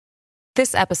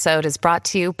This episode is brought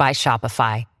to you by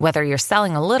Shopify. Whether you're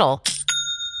selling a little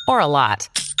or a lot,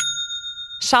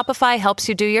 Shopify helps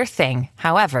you do your thing,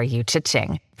 however you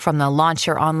cha-ching. From the launch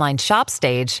your online shop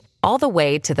stage, all the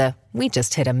way to the we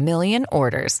just hit 1 million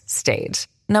orders stage.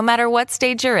 No matter what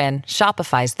stage you're in,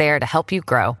 Shopify's there to help you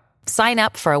grow. Sign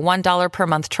up for a $1 per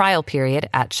month trial period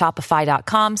at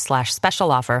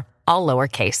shopify.com/special offer, all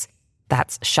lowercase.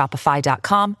 That's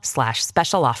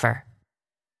shopify.com/special offer.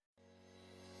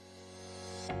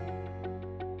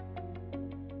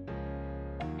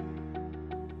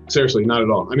 Seriously, not at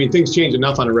all. I mean, things change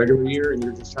enough on a regular year, and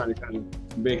you're just trying to kind of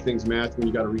make things match when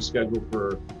you got to reschedule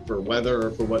for weather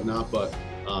or for whatnot. But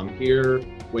here,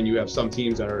 when you have some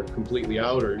teams that are completely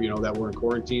out, or that were in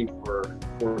quarantine for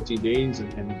 14 days,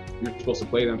 and you're supposed to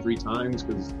play them 3 times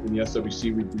because in the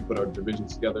SWC we put our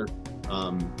divisions together,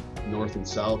 north and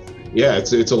south. Yeah,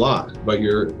 it's a lot. But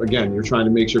you're trying to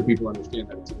make sure people understand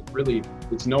that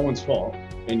it's no one's fault,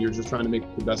 and you're just trying to make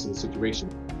the best of the situation.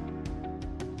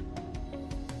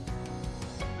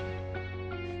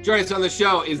 Joining us on the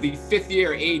show is the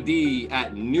 5th-year AD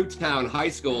at Newtown High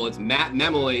School. It's Matt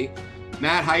Memoli.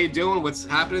 Matt, how you doing? What's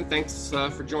happening? Thanks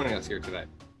for joining us here today.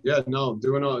 Yeah, no,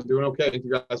 doing okay. Thank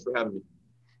you guys for having me.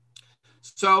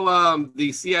 So the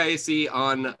CIAC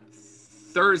on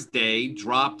Thursday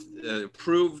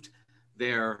approved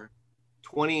their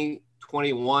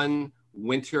 2021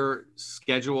 winter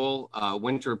schedule,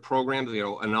 winter programs,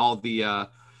 and all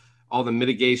the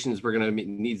mitigations we're going to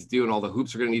need to do and all the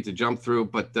hoops we're going to need to jump through.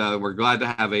 But we're glad to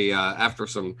have after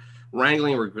some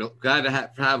wrangling, we're glad to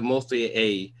have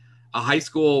mostly a high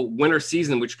school winter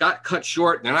season, which got cut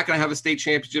short. They're not going to have a state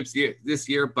championships this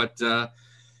year, but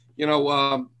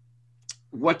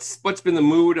what's been the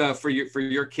mood for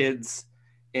your kids?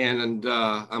 And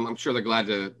I'm sure they're glad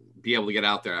to be able to get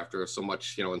out there after so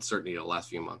much, uncertainty the last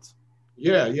few months.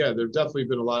 Yeah, there's definitely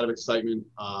been a lot of excitement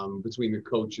between the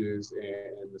coaches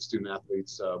and the student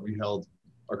athletes. We held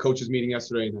our coaches meeting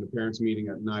yesterday and then a parents meeting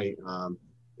at night.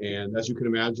 And as you can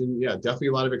imagine, yeah, definitely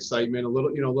a lot of excitement, a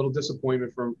little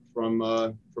disappointment from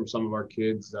some of our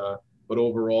kids, but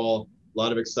overall a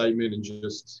lot of excitement and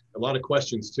just a lot of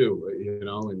questions too,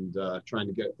 and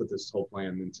trying to put this whole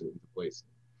plan into place.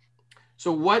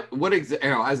 So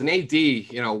as an AD,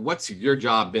 what's your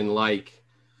job been like?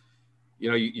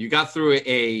 You got through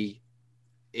a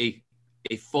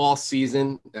fall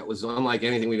season that was unlike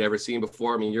anything we'd ever seen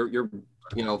before. I mean, you're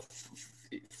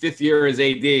 5th year as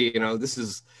AD. This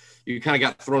is, you kind of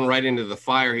got thrown right into the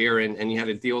fire here, and you had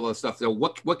to deal with all that stuff. So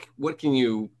what can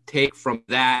you take from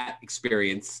that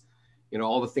experience?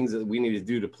 All the things that we need to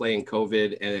do to play in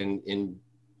COVID and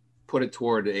put it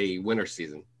toward a winter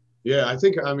season. Yeah,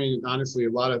 honestly,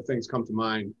 a lot of things come to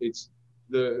mind. It's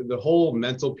the whole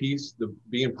mental piece, the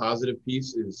being positive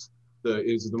piece is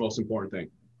the most important thing.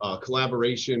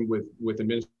 Collaboration with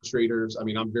administrators. I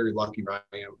mean, I'm very lucky where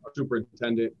I am. Our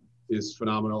superintendent is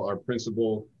phenomenal. Our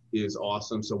principal is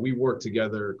awesome. So we work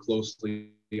together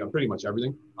closely on pretty much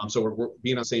everything. So we're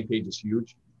being on the same page is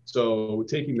huge. So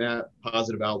taking that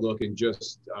positive outlook and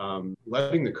just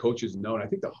letting the coaches know. And I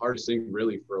think the hardest thing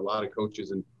really for a lot of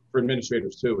coaches and for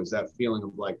administrators too, is that feeling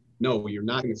of like, no, you're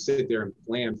not going to sit there and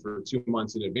plan for 2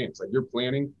 months in advance. Like you're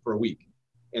planning for a week,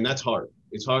 and that's hard.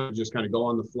 It's hard to just kind of go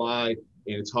on the fly,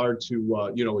 and it's hard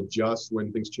to, adjust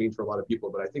when things change for a lot of people.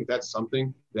 But I think that's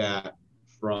something that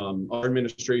from our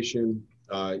administration,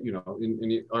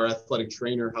 in our athletic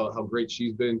trainer, how great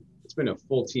she's been. It's been a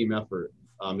full team effort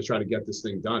to try to get this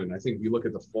thing done. And I think if you look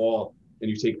at the fall and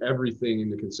you take everything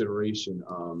into consideration,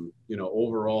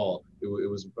 overall, it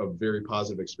was a very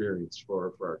positive experience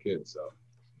for our kids. So.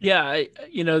 Yeah,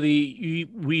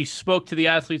 we spoke to the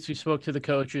athletes, we spoke to the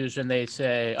coaches, and they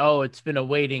say, "Oh, it's been a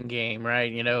waiting game,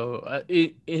 right?"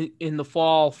 In the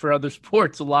fall for other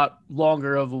sports, a lot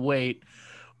longer of a wait,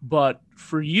 but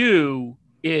for you,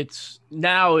 it's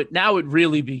now it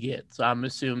really begins. I'm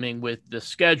assuming with the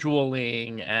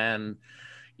scheduling and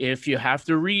if you have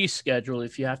to reschedule,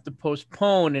 if you have to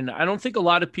postpone, and I don't think a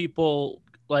lot of people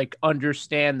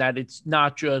understand that it's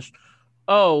not just,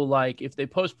 if they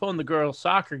postpone the girls'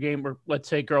 soccer game or let's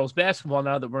say girls' basketball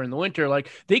now that we're in the winter,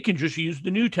 they can just use the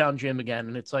Newtown gym again.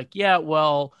 And it's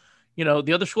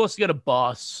the other school has to get a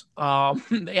bus.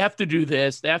 They have to do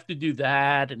this, they have to do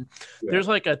that. And there's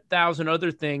 1,000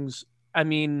 other things. I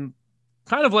mean,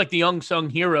 kind of like the unsung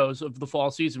heroes of the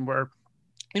fall season where,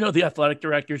 the athletic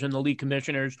directors and the league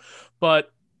commissioners,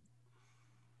 but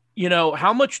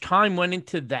how much time went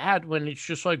into that when it's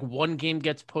just one game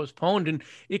gets postponed and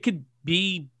it could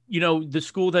be, the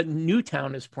school that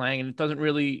Newtown is playing and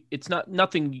it's not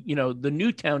nothing, the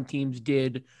Newtown teams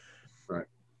did. Right.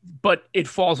 but it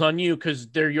falls on you because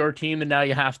they're your team, and now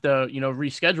you have to,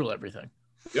 reschedule everything.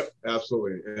 Yep,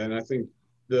 absolutely. And I think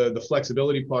the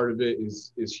flexibility part of it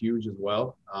is huge as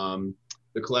well.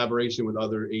 The collaboration with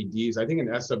other ADs. I think in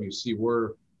SWC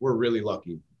we're really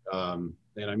lucky, and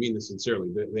I mean this sincerely.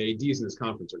 The ADs in this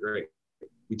conference are great.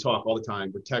 We talk all the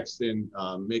time. We're texting,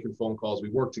 making phone calls. We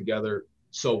work together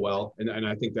so well, and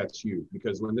I think that's huge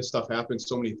because when this stuff happens,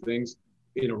 so many things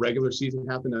in a regular season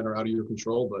happen that are out of your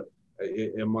control, but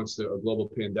amongst a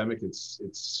global pandemic, it's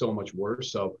so much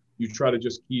worse. So you try to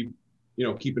just keep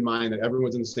in mind that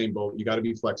everyone's in the same boat. You got to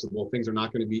be flexible. Things are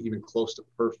not going to be even close to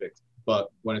perfect.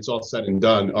 But when it's all said and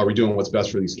done, are we doing what's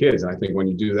best for these kids? And I think when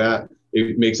you do that,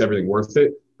 it makes everything worth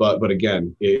it. But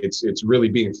again, it's really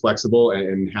being flexible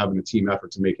and having a team effort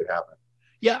to make it happen.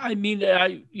 Yeah, I mean,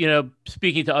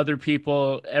 speaking to other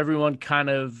people, everyone kind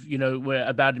of,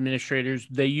 about administrators,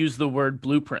 they use the word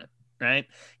blueprint, right?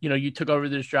 You took over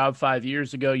this job 5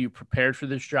 years ago. You prepared for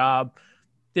this job.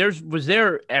 Was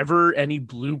there ever any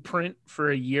blueprint for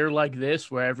a year like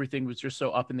this where everything was just so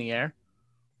up in the air?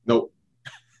 Nope,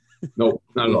 not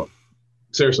at all.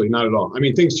 Seriously, not at all. I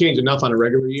mean, things change enough on a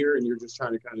regular year, and you're just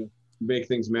trying to kind of make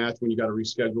things match when you got to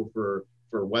reschedule for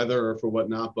weather or for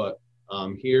whatnot. But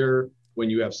here, when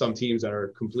you have some teams that are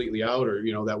completely out, or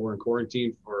that were in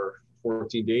quarantine for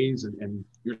 14 days, and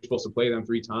you're supposed to play them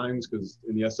 3 times because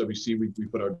in the SWC we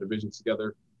put our divisions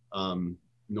together.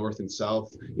 North and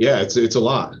South. Yeah, it's a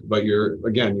lot, but you're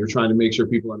trying to make sure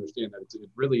people understand that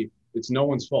it's no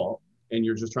one's fault, and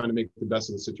you're just trying to make the best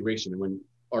of the situation. And when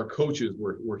our coaches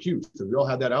were huge, so we all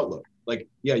had that outlook. Like,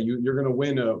 yeah, you're going to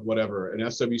win an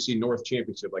SWC North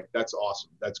championship. Like, that's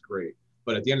awesome. That's great.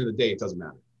 But at the end of the day, it doesn't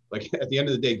matter. Like, at the end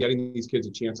of the day, getting these kids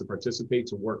a chance to participate,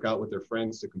 to work out with their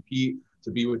friends, to compete,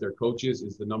 to be with their coaches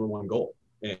is the number one goal.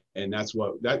 And that's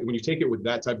when you take it with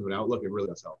that type of an outlook, it really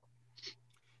does help.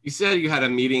 You said you had a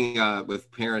meeting with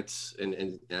parents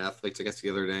and athletes, I guess, the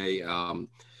other day.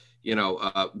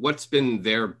 What's been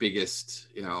their biggest,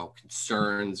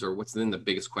 concerns, or what's been the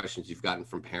biggest questions you've gotten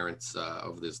from parents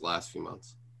over these last few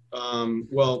months?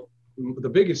 Well, the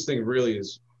biggest thing really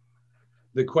is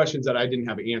the questions that I didn't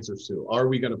have answers to. Are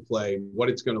we going to play? What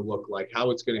it's going to look like?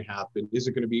 How it's going to happen? Is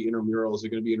it going to be intramural? Is it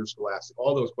going to be interscholastic?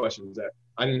 All those questions that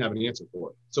I didn't have an answer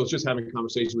for. So it's just having a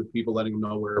conversation with people, letting them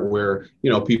know where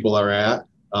people are at.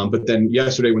 But then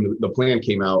yesterday when the plan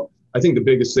came out, I think the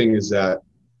biggest thing is that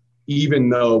even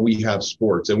though we have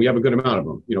sports, and we have a good amount of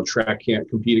them, track can't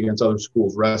compete against other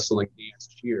schools, wrestling, dance,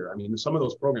 cheer. I mean, some of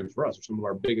those programs for us are some of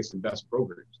our biggest and best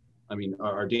programs. I mean,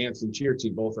 our dance and cheer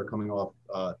team both are coming off,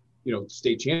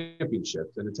 state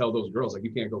championships. And to tell those girls, like,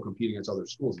 you can't go compete against other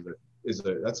schools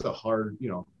that's a hard,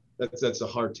 that's a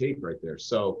hard take right there.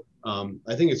 So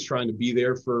I think it's trying to be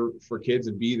there for kids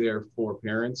and be there for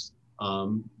parents.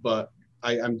 But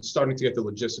I'm starting to get the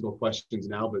logistical questions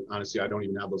now, but honestly, I don't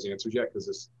even have those answers yet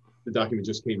because the document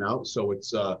just came out. So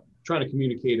it's trying to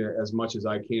communicate as much as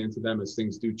I can to them as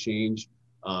things do change,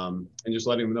 and just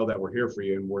letting them know that we're here for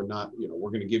you, and we're not, we're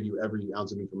going to give you every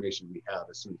ounce of information we have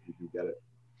as soon as we do get it.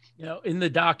 In the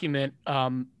document, all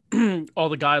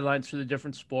the guidelines for the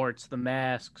different sports, the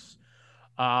masks,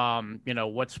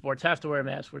 what sports have to wear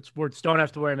masks, what sports don't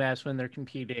have to wear masks when they're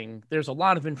competing. There's a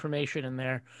lot of information in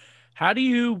there. How do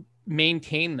you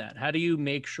maintain that? How do you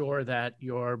make sure that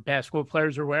your basketball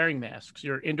players are wearing masks,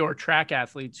 your indoor track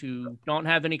athletes who don't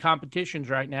have any competitions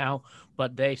right now,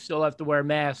 but they still have to wear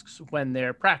masks when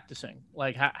they're practicing?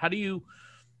 Like, how do you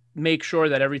make sure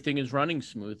that everything is running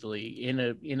smoothly in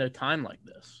a time like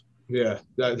this? Yeah,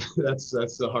 that's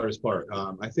the hardest part.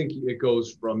 I think it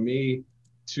goes from me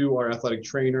to our athletic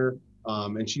trainer,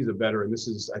 and she's a veteran.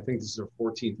 I think this is her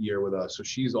 14th year with us, so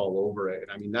she's all over it.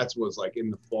 And I mean, was like in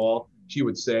the fall, she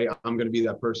would say, I'm going to be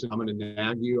that person. I'm going to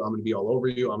nag you. I'm going to be all over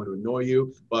you. I'm going to annoy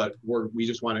you. But we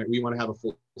want to have a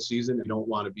full season and don't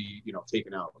want to be,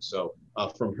 taken out. So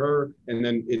from her, and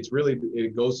then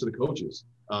it goes to the coaches,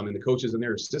 and the coaches and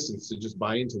their assistants to just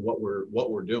buy into what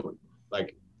we're doing.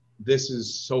 Like, this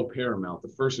is so paramount. The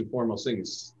first and foremost thing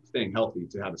is staying healthy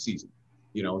to have a season.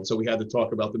 And so we had to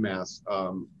talk about the masks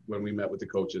when we met with the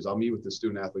coaches. I'll meet with the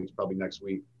student athletes probably next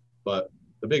week. But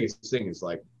the biggest thing is,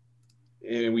 like,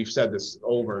 and we've said this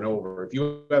over and over, if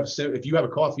you have a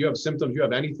cough, you have symptoms, you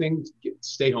have anything,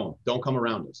 stay home. Don't come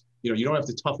around us. You don't have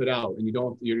to tough it out, and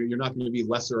you're not going to be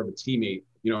lesser of a teammate,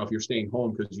 if you're staying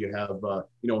home because you have, a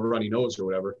runny nose or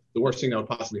whatever. The worst thing that would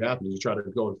possibly happen is you try to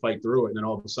go and fight through it, and then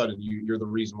all of a sudden you're the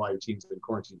reason why your team's been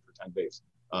quarantined for 10 days.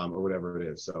 Or whatever it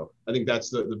is. So I think that's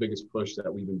the biggest push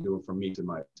that we've been doing from me to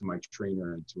my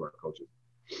trainer and to our coaches.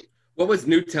 What was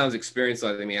Newtown's experience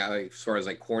like? I mean, as far as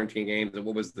like quarantine games, and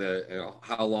what was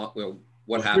how long?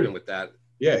 What happened with that?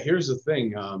 Yeah, here's the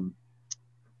thing.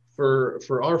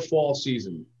 For our fall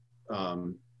season,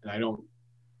 and I don't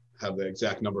have the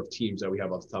exact number of teams that we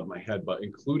have off the top of my head, but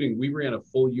including we ran a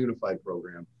full unified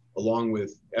program along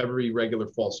with every regular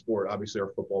fall sport. Obviously,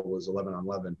 our football was 11 on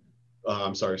 11.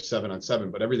 I'm sorry, 7 on 7,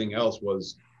 but everything else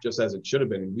was just as it should have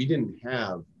been.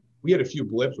 We had a few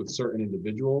blips with certain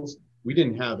individuals. We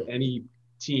didn't have any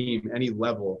team, any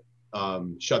level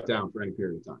shut down for any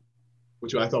period of time,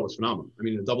 which I thought was phenomenal. I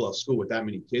mean, a double L school with that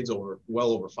many kids,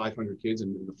 well over 500 kids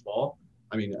in the fall.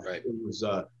 I mean, right. It was,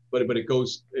 but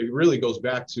it really goes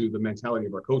back to the mentality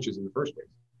of our coaches in the first place.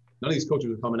 None of these coaches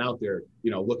were coming out there,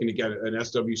 looking to get an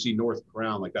SWC North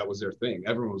crown like that was their thing.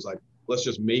 Everyone was like, let's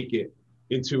just make it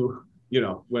into,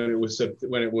 when it was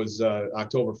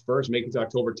October 1st, make it to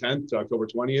October 10th, to October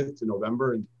 20th, to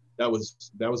November, and that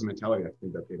was the mentality I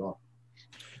think that paid off.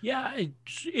 Yeah,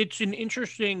 it's an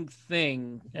interesting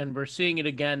thing, and we're seeing it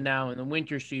again now in the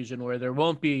winter season where there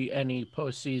won't be any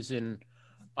postseason.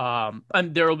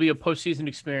 And there will be a postseason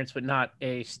experience, but not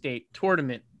a state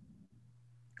tournament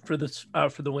for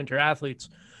the winter athletes.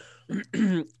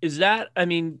 Is that? I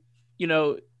mean,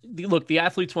 look, the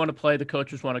athletes want to play, the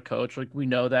coaches want to coach. Like, we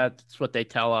know that. That's what they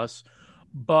tell us.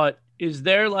 But was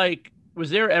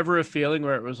there ever a feeling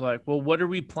where it was like, well, what are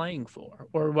we playing for?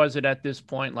 Or was it at this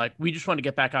point, like, we just want to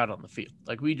get back out on the field?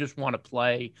 Like, we just want to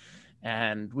play,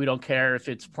 and we don't care if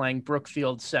it's playing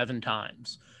Brookfield 7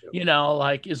 times, yep.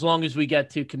 Like, as long as we get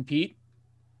to compete.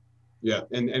 Yeah.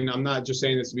 And I'm not just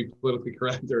saying this to be politically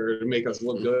correct or to make us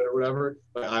look good or whatever,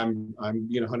 but I'm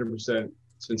being 100%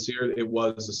 sincere. It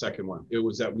was the second one. It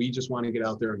was that we just want to get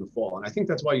out there in the fall. And I think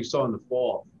that's why you saw in the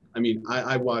fall. I mean,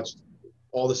 I watched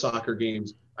all the soccer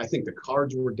games. I think the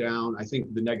cards were down. I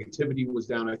think the negativity was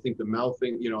down. I think the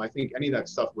mouthing, I think any of that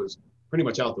stuff was pretty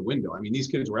much out the window. I mean, these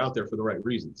kids were out there for the right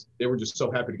reasons. They were just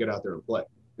so happy to get out there and play.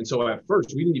 And so at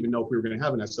first, we didn't even know if we were going to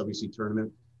have an SWC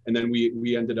tournament. And then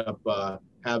we ended up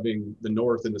having the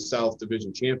North and the South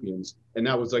division champions. And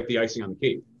that was like the icing on the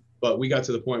cake. But we got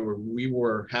to the point where we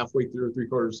were halfway through,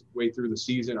 3/4 way through the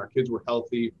season. Our kids were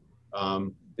healthy.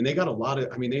 And they got a lot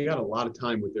of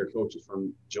time with their coaches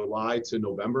from July to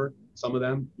November. Some of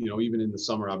them, even in the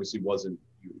summer, obviously you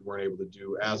weren't able to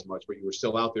do as much, but you were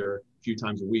still out there a few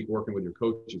times a week working with your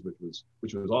coaches,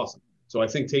 which was awesome. So I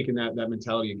think taking that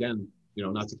mentality again,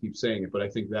 not to keep saying it, but I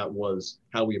think that was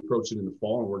how we approached it in the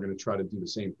fall, and we're going to try to do the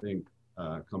same thing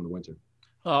come the winter.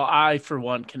 Well, I, for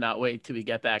one, cannot wait till we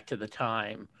get back to the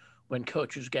time when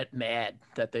coaches get mad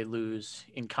that they lose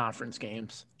in conference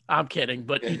games. I'm kidding,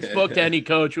 but you spoke to any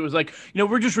coach, it was like,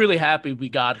 we're just really happy we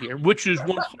got here, which is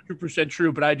 100%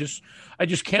 true. But I just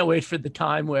can't wait for the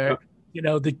time where,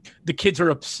 the kids are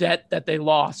upset that they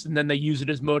lost and then they use it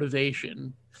as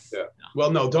motivation. Yeah.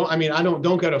 Well, no,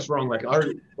 don't get us wrong. Like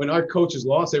when our coaches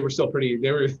lost, they were still pretty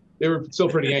angry.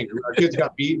 Our kids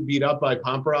got beat up by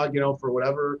Pomperod, for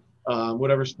whatever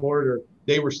sport, or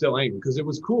they were still angry because it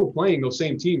was cool playing those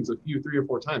same teams 3 or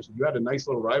 4 times. You had a nice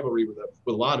little rivalry with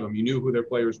a lot of them. You knew who their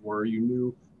players were. You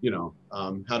knew,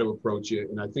 how to approach it.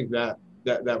 And I think that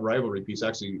rivalry piece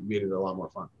actually made it a lot more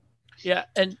fun. Yeah.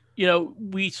 And,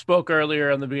 we spoke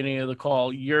earlier on the beginning of the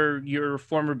call, you're a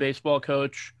former baseball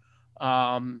coach. So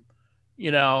I'm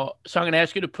going to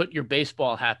ask you to put your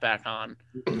baseball hat back on.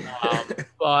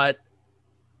 But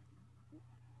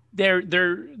we're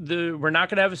not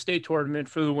going to have a state tournament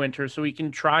for the winter, so we can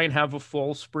try and have a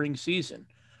full spring season.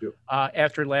 Yep.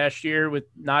 After last year with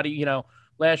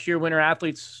last year winter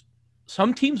athletes,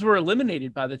 some teams were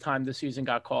eliminated by the time the season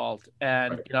got called,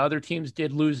 and right. Other teams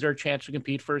did lose their chance to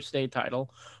compete for a state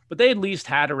title, but they at least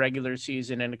had a regular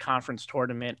season and a conference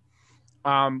tournament.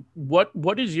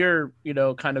 What is your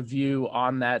kind of view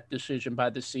on that decision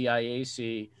by the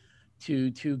CIAC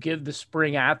to give the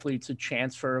spring athletes a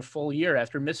chance for a full year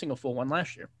after missing a full one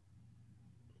last year?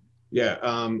 Yeah,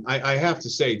 I have to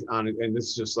say on it, and this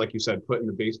is just like you said, putting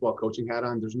the baseball coaching hat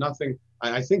on, there's nothing,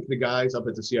 I think the guys up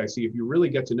at the CIC, if you really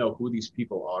get to know who these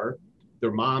people are,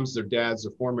 their moms, their dads,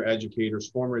 their former educators,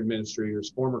 former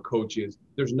administrators, former coaches,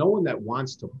 there's no one that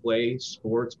wants to play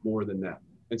sports more than them.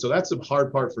 And so that's the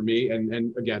hard part for me.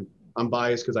 And again, I'm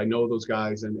biased because I know those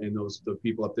guys and the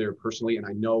people up there personally, and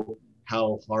I know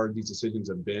how hard these decisions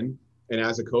have been. And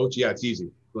as a coach, yeah, it's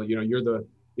easy. But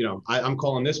I'm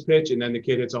calling this pitch, and then the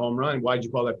kid hits a home run. Why'd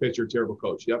you call that pitch? You're a terrible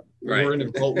coach. Yep. Right. We're in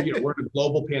a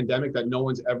global pandemic that no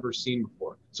one's ever seen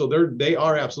before. So they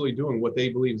are absolutely doing what they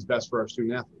believe is best for our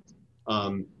student athletes.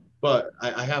 But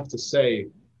I have to say,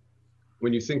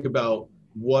 when you think about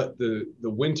what the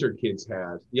winter kids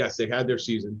had, yes, they had their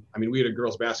season. I mean, we had a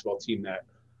girls basketball team that,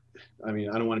 I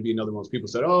don't want to be another one of those people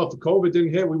who said, oh, if the COVID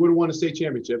didn't hit, we would have won a state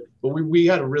championship. But we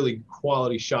had a really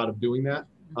quality shot of doing that.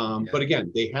 But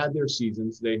again, they had their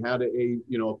seasons. They had a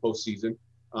postseason.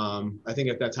 I think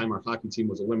at that time our hockey team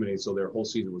was eliminated, so their whole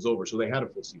season was over. So they had a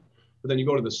full season. But then you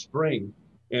go to the spring,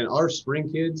 and our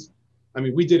spring kids, I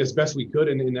mean, we did as best we could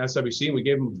in the SWC, and we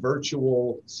gave them a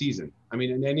virtual season. I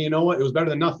mean, and you know what? It was better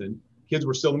than nothing. Kids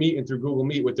were still meeting through Google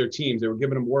Meet with their teams. They were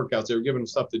giving them workouts. They were giving them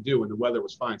stuff to do, and the weather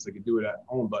was fine, so they could do it at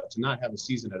home. But to not have a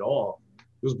season at all,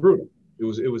 it was brutal. It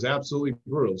was absolutely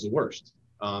brutal. It was the worst.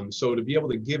 So to be able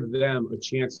to give them a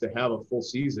chance to have a full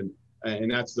season, and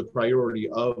that's the priority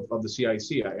of the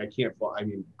CIC. I can't fault. I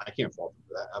mean, I can't fault them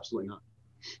for that. Absolutely not.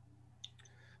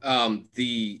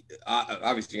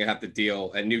 Obviously you have to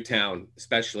deal at Newtown,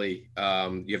 especially.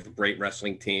 You have a great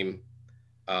wrestling team,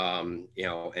 and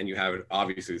you have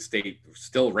obviously the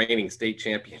still reigning state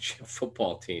championship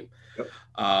football team. Yep.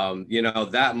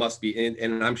 That must be,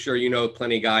 and I'm sure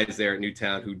plenty of guys there at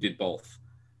Newtown who did both.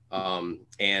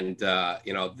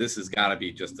 This has got to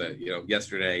be just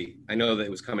yesterday. I know that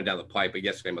it was coming down the pipe, but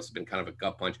yesterday must have been kind of a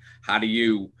gut punch. How do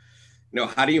you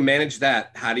manage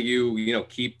that? How do you,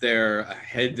 keep their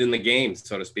head in the game,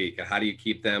 so to speak? How do you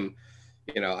keep them,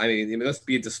 it must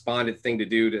be a despondent thing to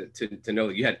do to know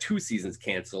that you had 2 seasons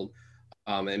canceled,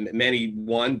 and many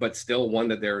won, but still one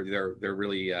that they're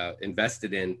really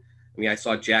invested in. I mean, I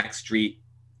saw Jack Street,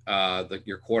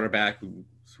 your quarterback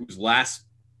whose last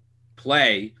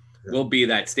play will be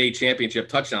that state championship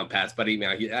touchdown pass, but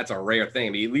that's a rare thing.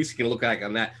 I mean, at least you can look back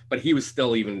on that, but he was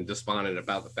still even despondent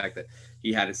about the fact that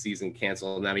he had his season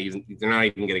canceled, and now they're not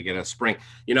even going to get a spring.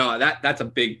 That's a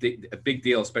big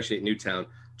deal, especially at Newtown.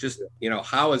 Just,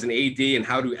 how as an AD and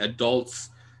how do adults,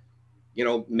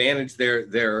 manage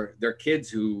their kids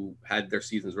who had their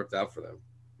seasons ripped out for them?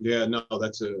 Yeah, no,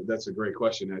 that's a great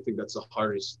question. I think that's the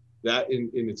hardest. That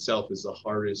in itself is the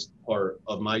hardest part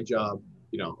of my job,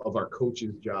 of our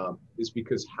coach's job, is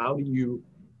because how do you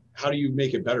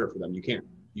make it better for them? You can't.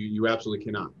 You absolutely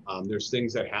cannot. There's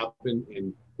things that happen,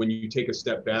 and when you take a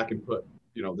step back and put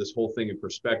this whole thing in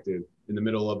perspective in the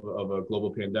middle of a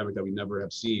global pandemic that we never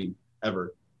have seen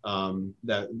ever,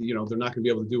 that they're not going to be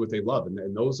able to do what they love,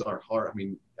 and those are hard. I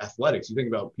mean, athletics. You think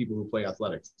about people who play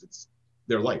athletics. It's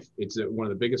their life. It's one of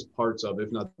the biggest parts of,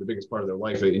 if not the biggest part of their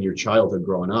life in your childhood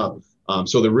growing up.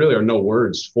 So there really are no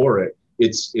words for it.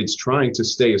 It's trying to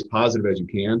stay as positive as you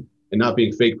can, and not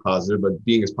being fake positive, but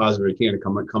being as positive as you can,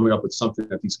 and coming up with something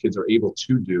that these kids are able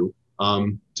to do,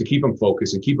 to keep them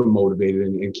focused and keep them motivated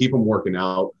and keep them working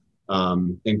out,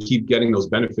 and keep getting those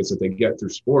benefits that they get through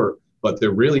sport. But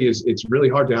it's really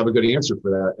hard to have a good answer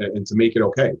for that and to make it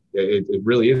okay. It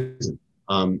really isn't.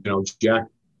 Jack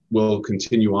will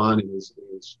continue on in his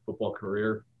football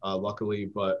career, luckily,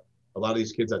 but a lot of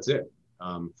these kids, that's it,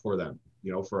 for them,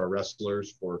 for our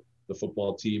wrestlers, for the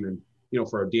football team, and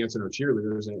for our dance and our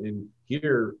cheerleaders. And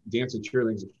here, dance and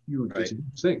cheerleading is it's a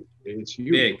huge thing. It's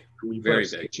huge. Big, very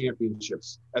big.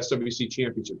 Championships, SWC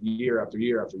championship, year after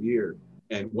year after year,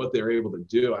 and what they're able to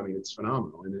do. I mean, it's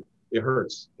phenomenal, and it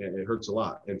hurts. It hurts a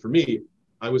lot. And for me,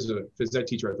 I was a phys ed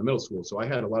teacher at the middle school, so I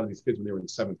had a lot of these kids when they were in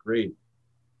 7th grade,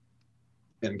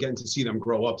 and getting to see them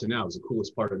grow up to now is the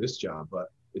coolest part of this job. But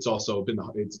it's also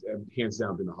it's hands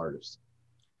down been the hardest.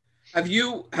 Have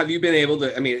you been able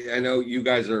to? I mean, I know you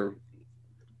guys are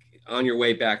on your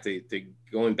way back to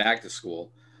going back to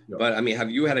school, but I mean,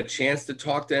 have you had a chance to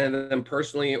talk to them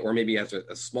personally, or maybe as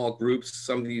a small group,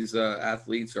 some of these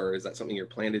athletes, or is that something you're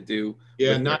planning to do?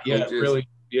 Yeah, not yet. Really,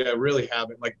 really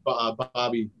haven't. Like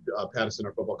Bobby Pattison,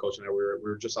 our football coach, and I, we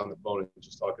were just on the phone and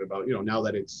just talking about, now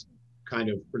that it's kind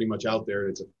of pretty much out there and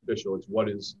it's official, it's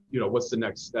what's the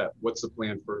next step? What's the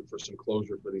plan for some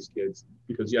closure for these kids?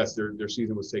 Because yes, their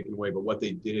season was taken away, but what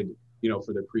they did,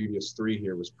 for their previous 3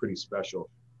 here was pretty special,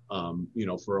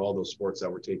 for all those sports that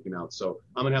were taken out. So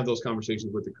I'm going to have those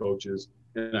conversations with the coaches.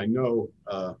 And I know,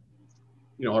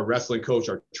 our wrestling coach,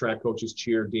 our track coaches,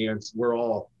 cheer, dance, we're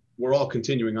all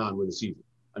continuing on with the season.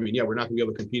 I mean, yeah, we're not gonna be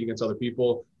able to compete against other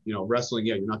people, wrestling.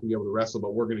 Yeah, you're not gonna be able to wrestle,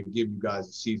 but we're going to give you guys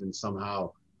a season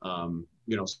somehow,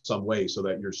 some way, so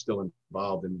that you're still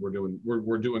involved, and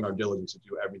we're doing our diligence to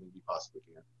do everything we possibly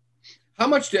can. How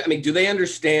much do they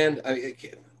understand?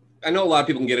 I know a lot of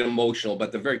people can get emotional,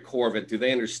 but the very core of it, do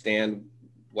they understand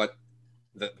what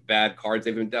the bad cards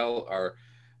they've been dealt? Or,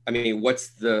 I mean,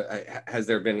 has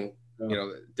there been,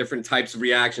 different types of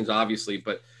reactions, obviously,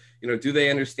 but, do they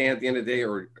understand at the end of the day?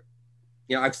 Or,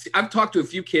 I've talked to a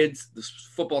few kids, the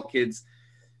football kids,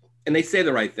 and they say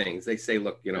the right things. They say,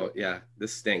 look, yeah,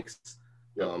 this stinks.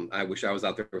 I wish I was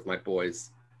out there with my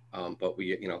boys. But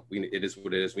it is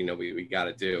what it is. We know we got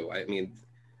to do. I mean,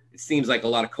 it seems like a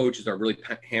lot of coaches are really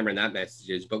hammering that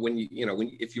message. But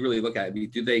if you really look at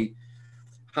it,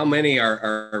 how many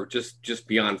are just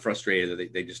beyond frustrated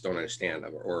that they just don't understand,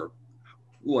 or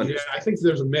who understands? Yeah, I think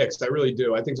there's a mix. I really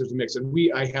do. I think there's a mix, and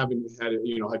I haven't had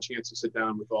a chance to sit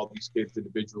down with all these kids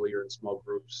individually or in small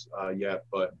groups yet,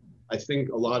 but I think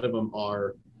a lot of them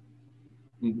are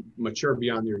mature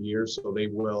beyond their years, so they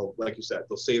will, like you said,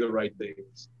 they'll say the right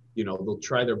things. They'll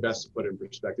try their best to put it in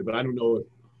perspective. But I don't know if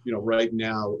right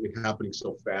now it happening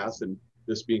so fast and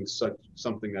this being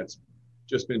something that's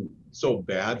just been so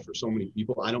bad for so many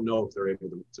people. I don't know if they're able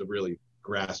to really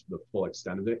grasp the full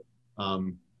extent of it.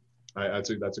 That's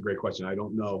a great question. I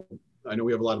don't know. I know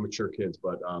we have a lot of mature kids,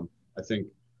 but I think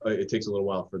it takes a little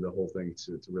while for the whole thing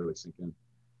to really sink in.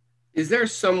 Is there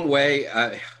some way,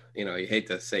 you hate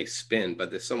to say spin, but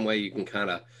there's some way you can kind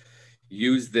of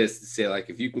use this to say, like,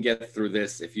 if you can get through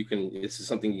this, this is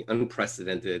something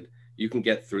unprecedented, you can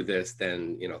get through this,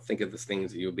 then, think of the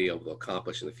things that you'll be able to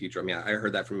accomplish in the future. I mean, I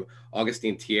heard that from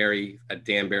Augustine Thierry at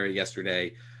Danbury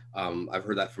yesterday. I've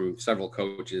heard that from several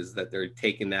coaches that they're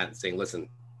taking that and saying, listen,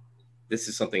 this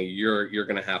is something you're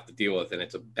going to have to deal with, and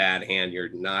it's a bad hand.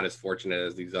 You're not as fortunate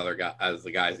as these other guys, as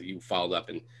the guys that you followed up,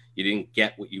 and you didn't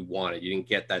get what you wanted. You didn't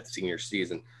get that senior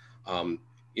season.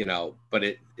 But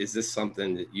is this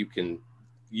something that you can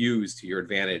use to your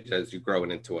advantage as you grow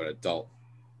into an adult?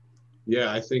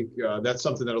 Yeah, I think that's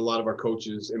something that a lot of our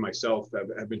coaches and myself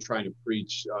have been trying to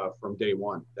preach from day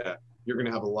one, that you're going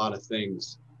to have a lot of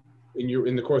things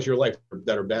in the course of your life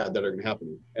that are bad that are going to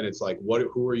happen. And it's like,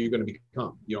 who are you going to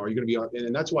become? Are you going to be on?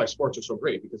 And that's why sports are so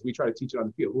great, because we try to teach it on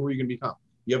the field. Who are you going to become?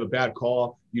 You have a bad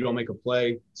call, you don't make a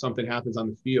play, something happens on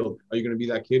the field. Are you going to be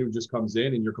that kid who just comes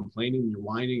in and you're complaining and you're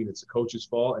whining and it's the coach's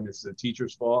fault and it's the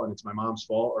teacher's fault and it's my mom's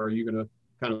fault? Or are you going to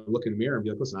kind of look in the mirror and be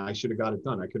like, listen, I should have got it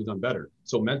done. I could have done better.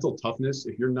 So mental toughness,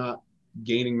 if you're not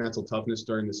gaining mental toughness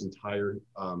during this entire,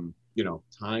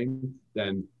 time,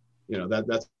 then,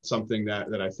 that's something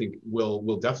that I think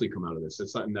will definitely come out of this.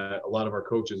 It's something that a lot of our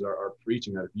coaches are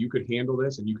preaching, that if you could handle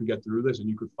this and you could get through this and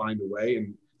you could find a way,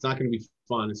 and it's not going to be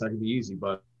fun, it's not going to be easy,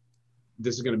 but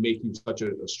this is going to make you such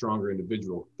a stronger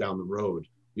individual down the road,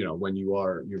 when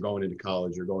you're going into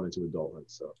college, you're going into adulthood.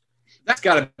 So that's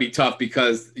got to be tough,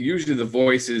 because usually the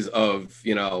voices of,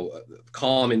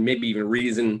 calm and maybe even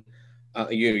reason,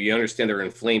 you understand they're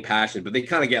inflamed passion, but they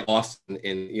kind of get lost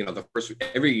in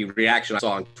every reaction I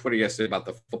saw on Twitter yesterday about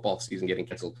the football season getting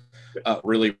canceled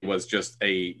really was just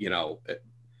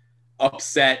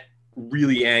upset,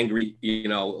 really angry, a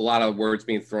lot of words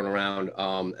being thrown around.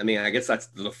 I guess that's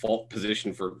the default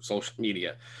position for social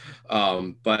media.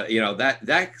 But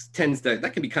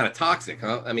that can be kind of toxic,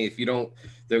 huh? I mean, if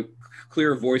the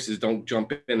clear voices don't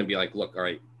jump in and be like, look, all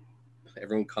right,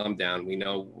 everyone calm down. We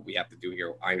know what we have to do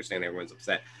here. I understand everyone's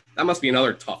upset. That must be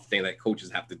another tough thing that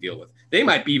coaches have to deal with. They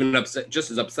might be even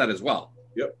just as upset as well.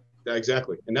 Yep,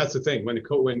 exactly. And that's the thing. When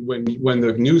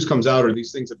the news comes out, or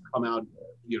these things have come out,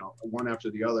 one after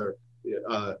the other,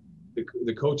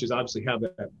 the coaches obviously have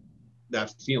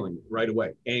that feeling right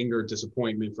away: anger,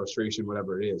 disappointment, frustration,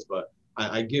 whatever it is. But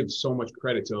I give so much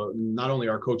credit to not only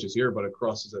our coaches here, but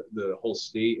across the whole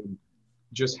state, and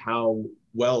just how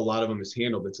well a lot of them is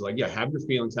handled. It's like, yeah, have your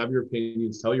feelings, have your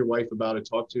opinions, tell your wife about it,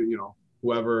 talk to,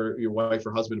 whoever, your wife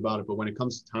or husband, about it. But when it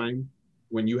comes to time,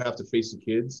 when you have to face the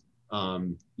kids,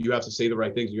 you have to say the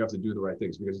right things, and you have to do the right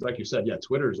things, because like you said, yeah,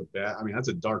 Twitter is that's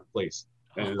a dark place.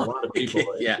 And a lot of people,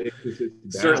 yeah,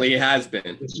 certainly it has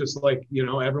been. It's just like,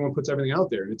 everyone puts everything out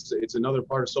there, and it's another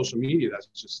part of social media that's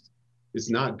just, it's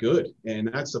not good. And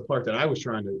that's the part that I was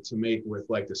trying to make with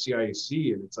like the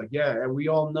CIAC. And it's like, yeah, we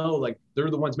all know, like, they're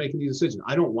the ones making these decisions.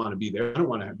 I don't want to be there. I don't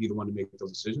want to be the one to make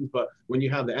those decisions. But when you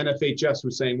have the NFHS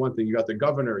who's saying one thing, you got the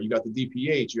governor, you got the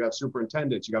DPH, you have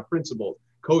superintendents, you got principals,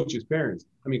 coaches, parents.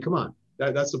 I mean, come on.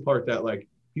 That's the part that, like,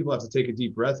 people have to take a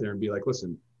deep breath there and be like,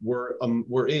 listen, we're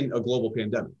in a global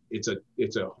pandemic. It's a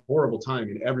horrible time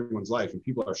in everyone's life, and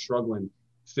people are struggling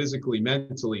physically,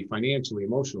 mentally, financially,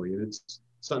 emotionally. And it's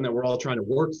something that we're all trying to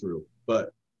work through.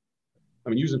 But I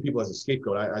mean, using people as a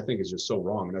scapegoat, I think is just so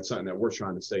wrong. And that's something that we're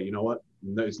trying to say, you know what,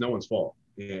 it's no one's fault.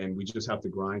 And we just have to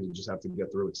grind and just have to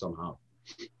get through it somehow.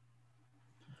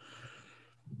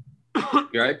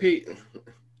 You all right, Pete?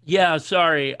 Yeah,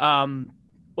 sorry.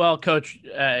 Well, Coach,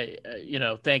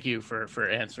 thank you for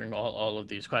answering all of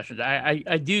these questions.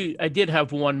 I did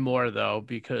have one more though,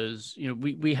 because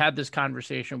we had this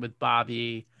conversation with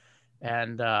Bobby,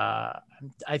 and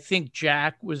I think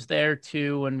Jack was there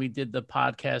too when we did the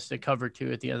podcast at Cover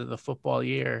 2 at the end of the football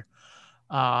year.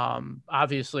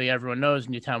 Obviously, everyone knows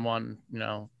Newtown won,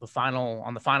 the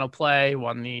final play,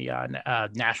 won the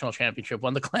national championship,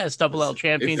 won the Class Double L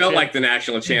championship. It felt like the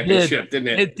national championship, didn't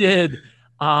it? It did.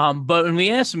 But when we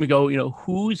asked him, we go,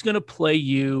 who's going to play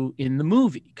you in the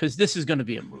movie? Because this is going to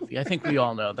be a movie. I think we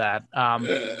all know that.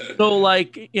 So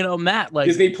like, Matt, like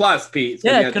Disney Plus, Pete. It's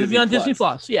going to be on Disney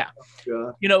Plus. Yeah.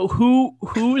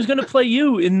 Who is going to play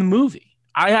you in the movie?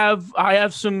 I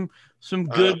have some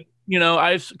good,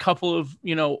 I have a couple of,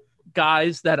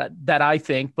 guys that I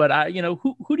think, but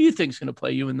who do you think is going to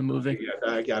play you in the movie?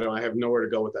 I have nowhere to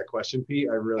go with that question, Pete.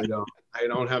 I really don't. I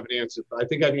don't have an answer. I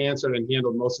think I've answered and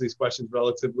handled most of these questions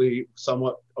relatively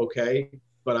somewhat okay,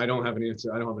 but I don't have an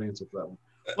answer. I don't have an answer for that one.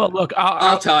 Well, look,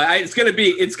 I'll tell you.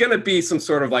 It's gonna be some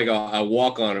sort of like a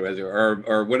walk on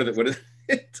or what is it?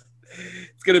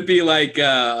 It's gonna be like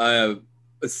a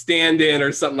stand-in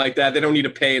or something like that. They don't need to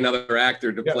pay another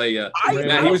actor to play.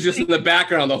 Matt, he was just in the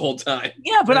background the whole time.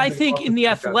 Yeah, but I think in the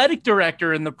athletic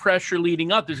director and the pressure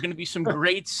leading up, there's going to be some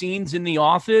great scenes in the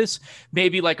office.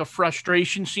 Maybe like a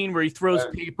frustration scene where he throws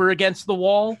paper against the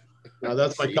wall. No,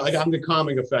 that's like I'm the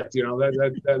calming effect.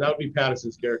 That would be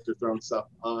Patterson's character throwing stuff.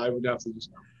 I would have to just.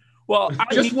 Well,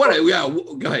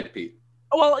 go ahead, Pete.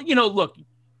 Well, look,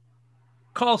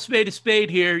 call spade a spade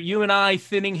here. You and I,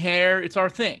 thinning hair, it's our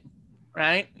thing.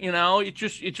 Right.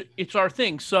 It's our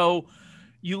thing. So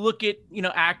you look at,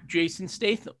 act Jason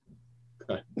Statham.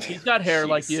 Okay. He's got hair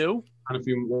like you. And a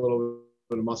little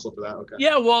bit of muscle for that. Okay.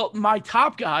 Yeah. Well, my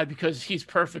top guy, because he's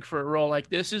perfect for a role like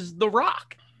this, is The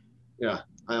Rock. Yeah.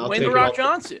 Dwayne The Rock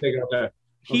Johnson.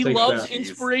 He loves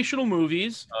inspirational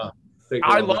movies.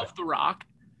 I love The Rock.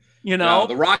 No,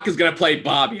 The Rock is going to play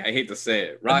Bobby. I hate to say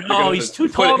it. He's too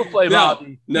tall to play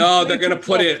Bobby. No, they're going to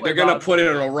put it. They're going to put it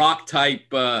in a Rock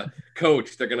type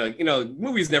coach. They're going to,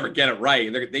 movies never get it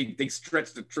right. They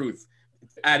stretch the truth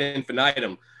ad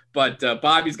infinitum. But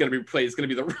Bobby's going to be played. It's going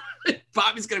to be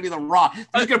Bobby's going to be The Rock. He's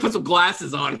going to put some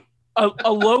glasses on.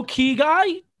 A low key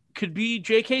guy could be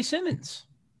J.K. Simmons.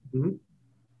 Mm-hmm.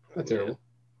 That's terrible.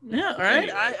 Yeah, all right.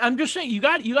 Anyway. I'm just saying you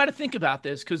got to think about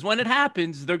this, because when it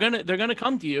happens, they're gonna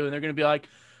come to you and they're gonna be like,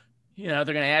 they're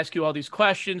gonna ask you all these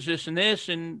questions, this and this,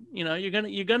 and you're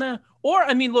gonna. Or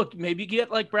I mean, look, maybe get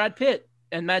like Brad Pitt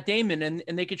and Matt Damon,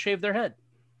 and they could shave their head.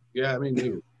 Yeah, I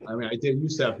did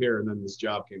used to have hair, and then this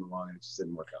job came along, and it just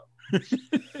didn't work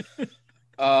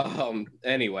out.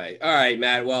 Anyway, all right,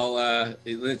 Matt. Well,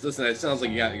 listen. It sounds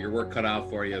like you got your work cut out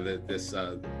for you this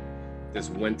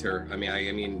winter. I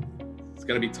mean. It's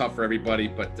going to be tough for everybody,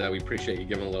 but we appreciate you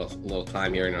giving a little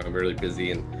time here. I'm really busy,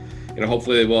 and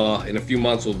hopefully in a few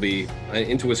months we'll be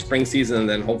into a spring season, and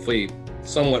then hopefully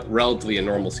somewhat relatively a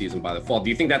normal season by the fall.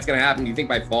 Do you think that's going to happen? Do you think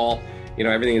by fall,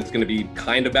 everything is going to be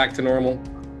kind of back to normal?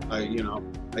 I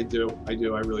do. I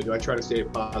really do. I try to stay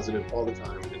positive all the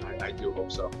time, and I do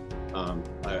hope so.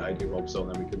 I do hope so.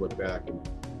 And then we can look back and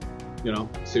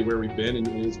see where we've been, and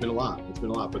it's been a lot.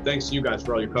 But thanks to you guys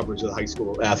for all your coverage of the high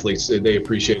school athletes. They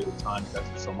appreciate the time. You guys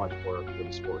do so much for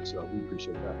the sport, so we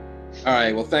appreciate that. All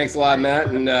right. Well, thanks a lot, Matt,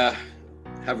 and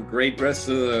have a great rest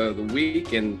of the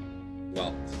week. And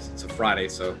well, it's a Friday,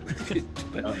 so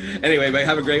anyway, but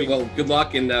have a great. Well, good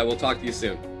luck, and we'll talk to you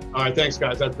soon. All right. Thanks,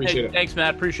 guys. I appreciate it. Thanks,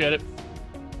 Matt. Appreciate it.